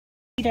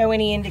Know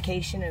any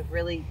indication of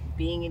really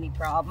being any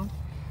problem.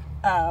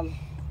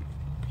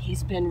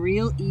 He's been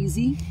real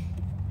easy,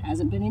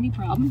 hasn't been any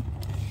problem.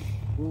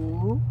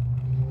 Ooh.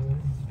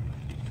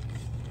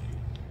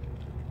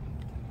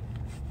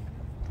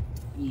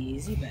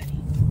 Easy,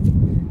 buddy.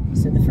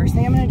 So the first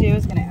thing I'm going to do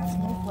is going to ask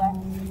him to flex.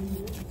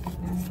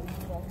 Ask him to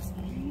flex.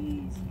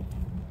 Easy.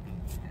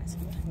 Ask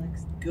him to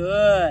flex.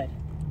 Good.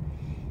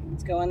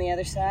 Let's go on the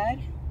other side.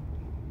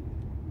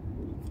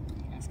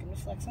 Ask him to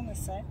flex on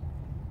this side.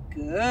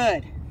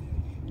 Good.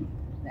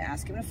 Now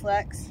ask him to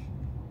flex.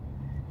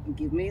 And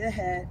give me the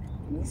head.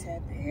 Give me his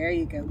head. There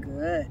you go.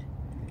 Good.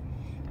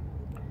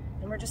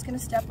 And we're just going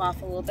to step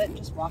off a little bit and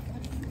just walk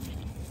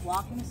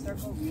in a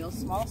circle, real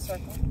small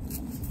circle.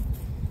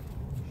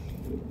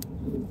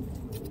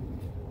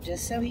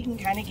 Just so he can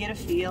kind of get a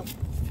feel.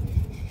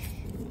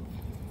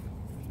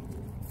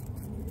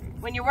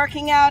 When you're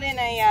working out in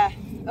a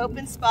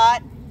open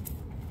spot,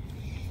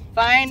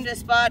 find a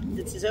spot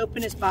that's as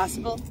open as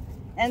possible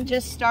and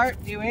just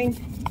start doing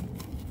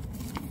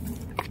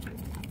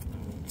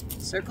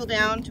circle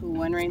down to a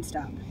one rein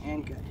stop,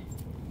 and good.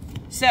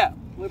 So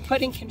we're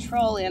putting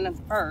control in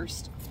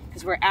first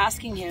because we're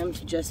asking him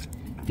to just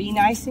be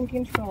nice and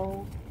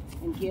controlled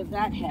and give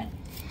that head.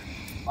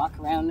 Walk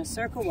around in a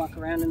circle, walk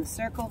around in the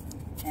circle,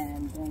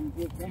 and then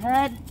give the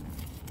head,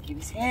 give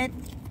his head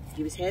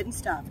and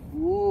stop.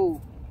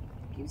 Ooh,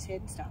 give his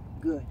head and stop.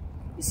 Good.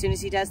 As soon as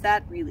he does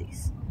that,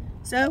 release.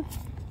 So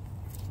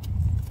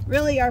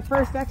really our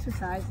first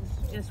exercise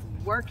is to just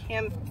work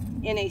him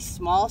in a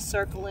small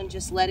circle and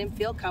just let him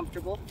feel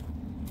comfortable,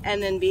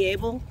 and then be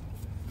able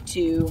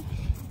to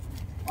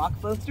walk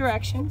both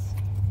directions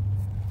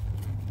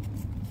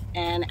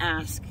and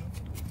ask.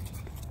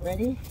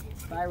 Ready?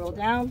 Spiral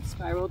down,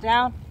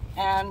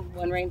 and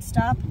one rein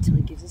stop until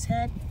he gives his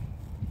head.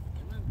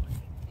 Come on, boy.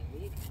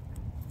 There you go.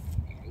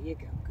 There you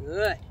go.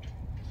 Good.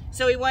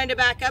 So we wanted to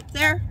back up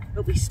there,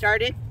 but we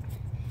started.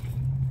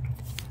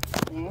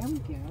 There we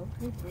go.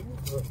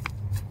 Good.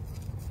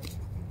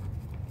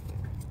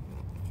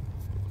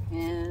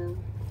 And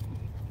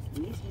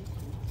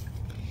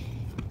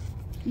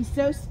he's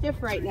so stiff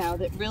right now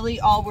that really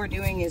all we're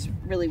doing is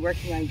really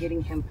working on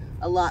getting him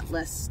a lot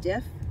less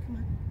stiff. Come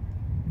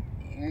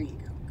on. There you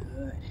go.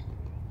 Good.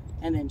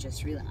 And then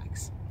just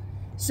relax.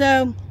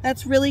 So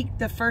that's really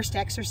the first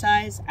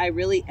exercise I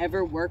really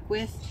ever work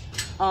with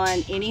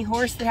on any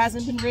horse that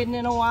hasn't been ridden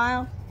in a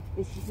while,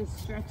 is to just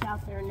stretch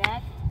out their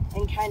neck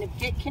and kind of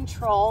get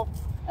control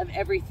of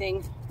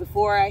everything.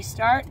 Before I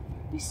start,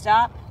 we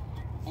stop,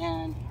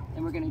 and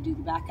then we're going to do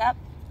the back up.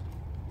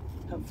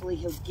 Hopefully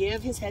he'll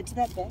give his head to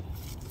that bit.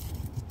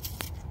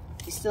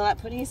 He's still not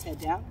putting his head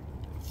down.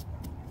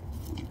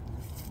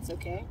 It's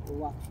okay. We'll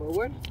walk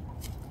forward.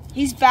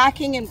 He's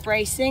backing and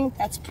bracing.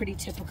 That's pretty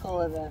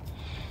typical of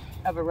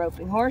a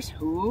roping horse.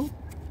 Ooh.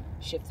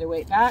 Shift their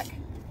weight back,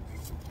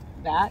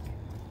 back,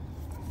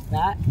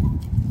 back,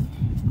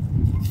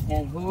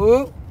 and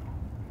whoop.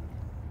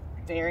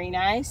 Very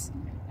nice.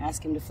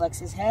 Ask him to flex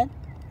his head.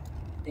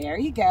 There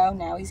you go.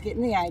 Now he's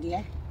getting the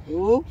idea.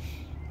 Ooh.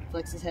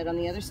 Flex his head on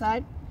the other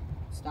side.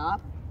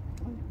 Stop.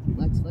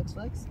 Flex, flex,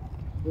 flex.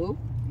 Ooh.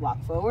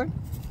 Walk forward.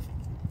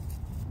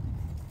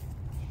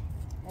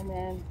 And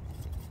then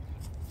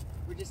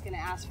we're just going to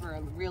ask for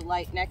a real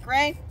light neck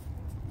ray.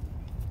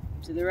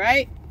 To the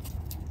right.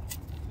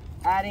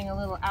 Adding a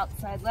little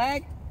outside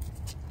leg.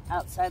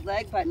 Outside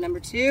leg, button number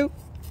 2.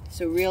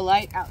 So real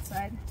light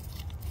outside.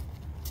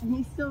 And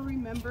he still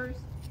remembers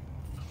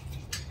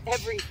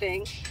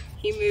everything.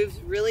 He moves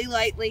really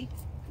lightly.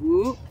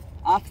 Ooh.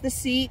 Off the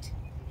seat.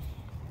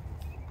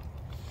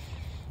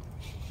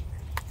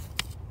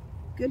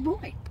 Good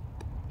boy.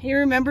 He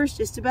remembers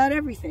just about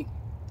everything.